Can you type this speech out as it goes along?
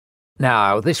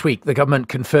Now, this week, the government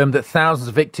confirmed that thousands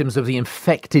of victims of the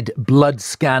infected blood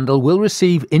scandal will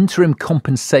receive interim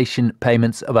compensation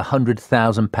payments of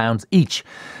 £100,000 each.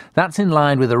 That's in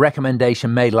line with a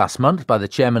recommendation made last month by the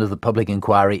chairman of the public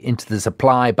inquiry into the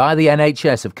supply by the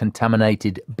NHS of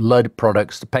contaminated blood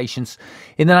products to patients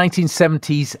in the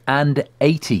 1970s and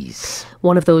 80s.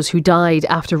 One of those who died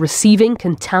after receiving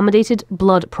contaminated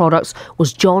blood products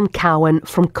was John Cowan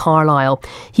from Carlisle.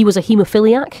 He was a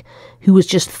haemophiliac who was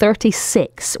just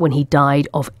 36 when he died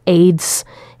of AIDS.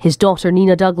 His daughter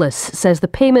Nina Douglas says the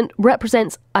payment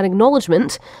represents an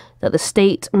acknowledgement that the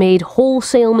state made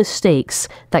wholesale mistakes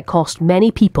that cost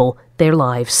many people their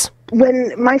lives.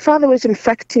 When my father was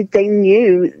infected, they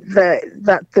knew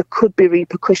that there could be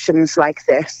repercussions like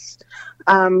this,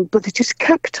 but they just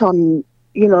kept on,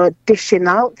 dishing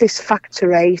out this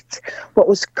Factor 8, what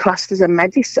was classed as a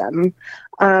medicine,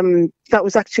 that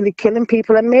was actually killing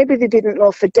people. And maybe they didn't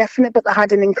know for definite, but they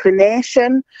had an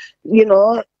inclination,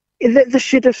 they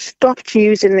should have stopped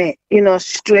using it,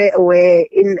 straight away,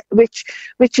 which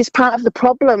is part of the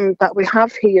problem that we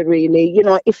have here, really.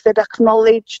 If they'd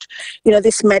acknowledged,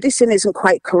 this medicine isn't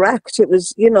quite correct, it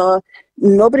was,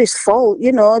 nobody's fault,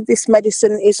 this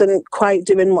medicine isn't quite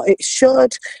doing what it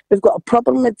should. We've got a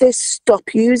problem with this, stop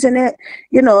using it.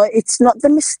 It's not the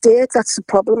mistake that's the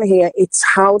problem here, it's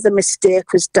how the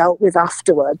mistake was dealt with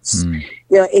afterwards.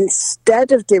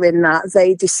 Instead of doing that,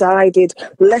 they decided,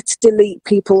 let's delete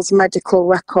people's medical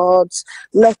records,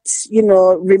 let's,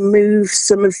 remove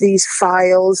some of these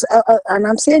files. And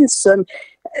I'm saying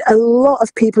a lot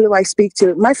of people who I speak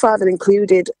to, my father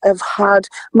included,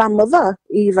 my mother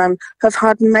even, have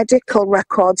had medical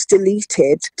records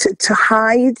deleted to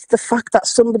hide the fact that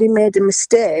somebody made a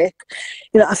mistake.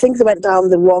 I think they went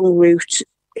down the wrong route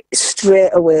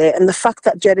straight away. And the fact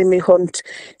that Jeremy Hunt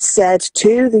said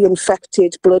to the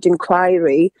infected blood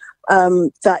inquiry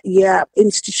that,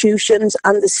 institutions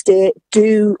and the state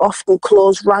do often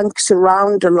close ranks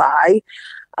around a lie,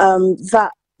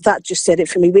 that just said it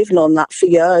for me. We've known that for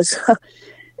years.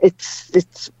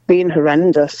 It's been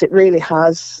horrendous. It really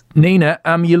has. Nina,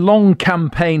 you long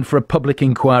campaigned for a public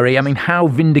inquiry. I mean, how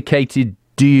vindicated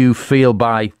do you feel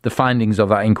by the findings of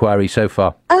that inquiry so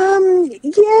far?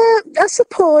 I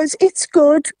suppose it's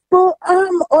good. But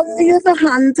on the other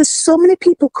hand, there's so many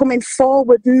people coming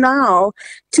forward now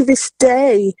to this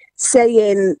day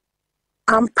saying,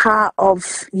 I'm part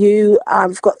of you,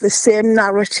 I've got the same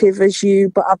narrative as you,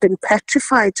 but I've been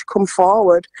petrified to come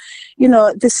forward.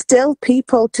 There's still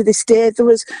people to this day. There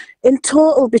was, in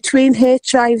total, between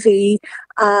HIV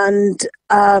and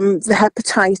the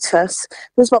hepatitis,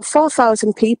 there was about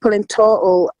 4,000 people in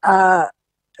total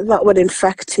that were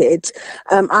infected.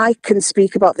 I can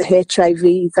speak about the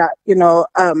HIV that,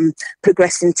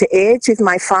 progressed into AIDS with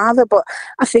my father, but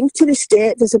I think to this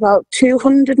date there's about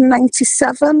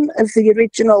 297 of the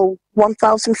original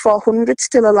 1,400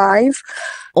 still alive.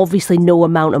 Obviously no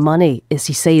amount of money, as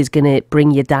you say, is going to bring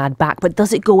your dad back, but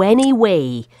does it go any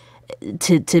way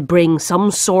to bring some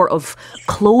sort of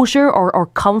closure or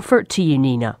comfort to you,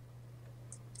 Nina?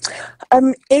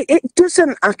 It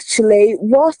doesn't actually.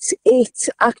 What it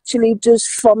actually does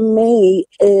for me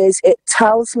is it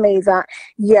tells me that,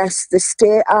 yes, the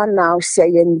state are now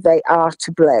saying they are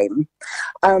to blame.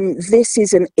 This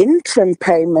is an interim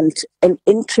payment. An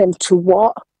interim to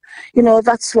what?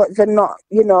 That's what they're not,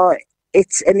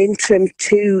 it's an interim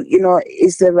to,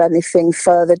 is there anything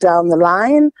further down the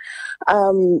line?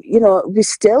 We're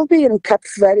still being kept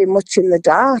very much in the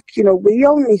dark. We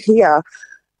only hear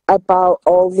about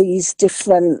all these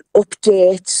different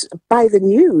updates by the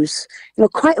news.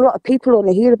 Quite a lot of people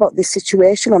only hear about this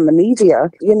situation on the media.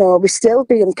 We're still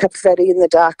being kept very in the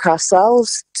dark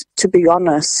ourselves, to be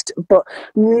honest, but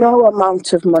no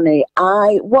amount of money.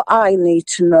 What I need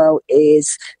to know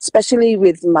is, especially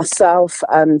with myself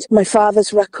and my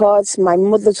father's records, my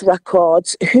mother's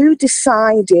records, who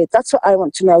decided, that's what I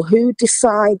want to know, who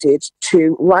decided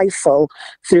to rifle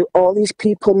through all these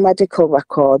people's medical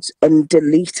records and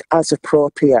delete as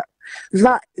appropriate.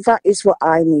 That is what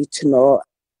I need to know.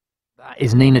 That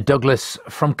is Nina Douglas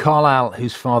from Carlisle,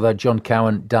 whose father, John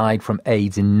Cowan, died from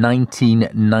AIDS in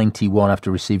 1991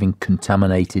 after receiving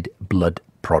contaminated blood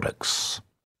products.